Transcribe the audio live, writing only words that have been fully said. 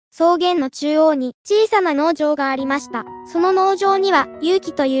草原の中央に小さな農場がありました。その農場には、ユウ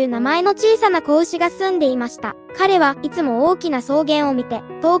キという名前の小さな子牛が住んでいました。彼はいつも大きな草原を見て、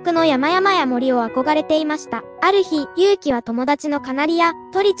遠くの山々や森を憧れていました。ある日、ユウキは友達のカナリや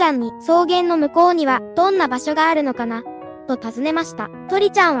鳥ちゃんに草原の向こうにはどんな場所があるのかなと尋ねました。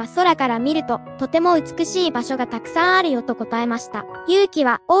鳥ちゃんは空から見ると、とても美しい場所がたくさんあるよと答えました。ユウキ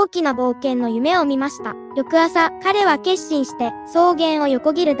は大きな冒険の夢を見ました。翌朝、彼は決心して草原を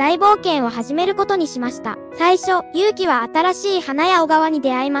横切る大冒険を始めることにしました。最初、ユウキは新しい花や小川に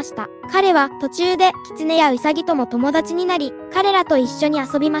出会いました。彼は途中でキツネやウサギとも友達になり、彼らと一緒に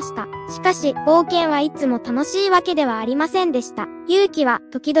遊びました。しかし、冒険はいつも楽しいわけではありませんでした。ユウキは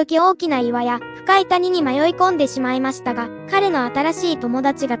時々大きな岩や深い谷に迷い込んでしまいましたが、彼の新しい友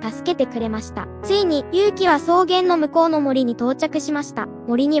達が助けてくれました。ついに、ユウキは草原の向こうの森に到着しました。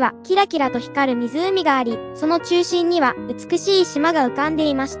森にはキラキラと光る湖があり、その中心には美しい島が浮かんで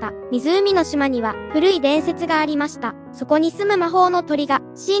いました。湖の島には古い伝説がありました。そこに住む魔法の鳥が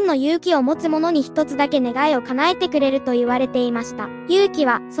真の勇気を持つ者に一つだけ願いを叶えてくれると言われていました。勇気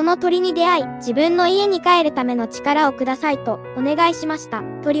はその鳥に出会い、自分の家に帰るための力をくださいとお願いしました。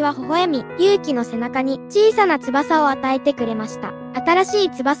鳥は微笑み、勇気の背中に小さな翼を与えてくれました。新しい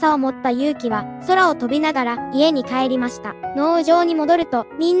翼を持った勇気は空を飛びながら家に帰りました。農場に戻ると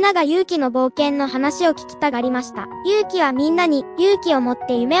みんなが勇気の冒険の話を聞きたがりました。勇気はみんなに勇気を持っ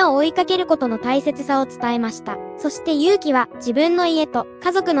て夢を追いかけることの大切さを伝えました。そして勇気は自分の家と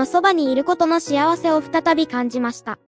家族のそばにいることの幸せを再び感じました。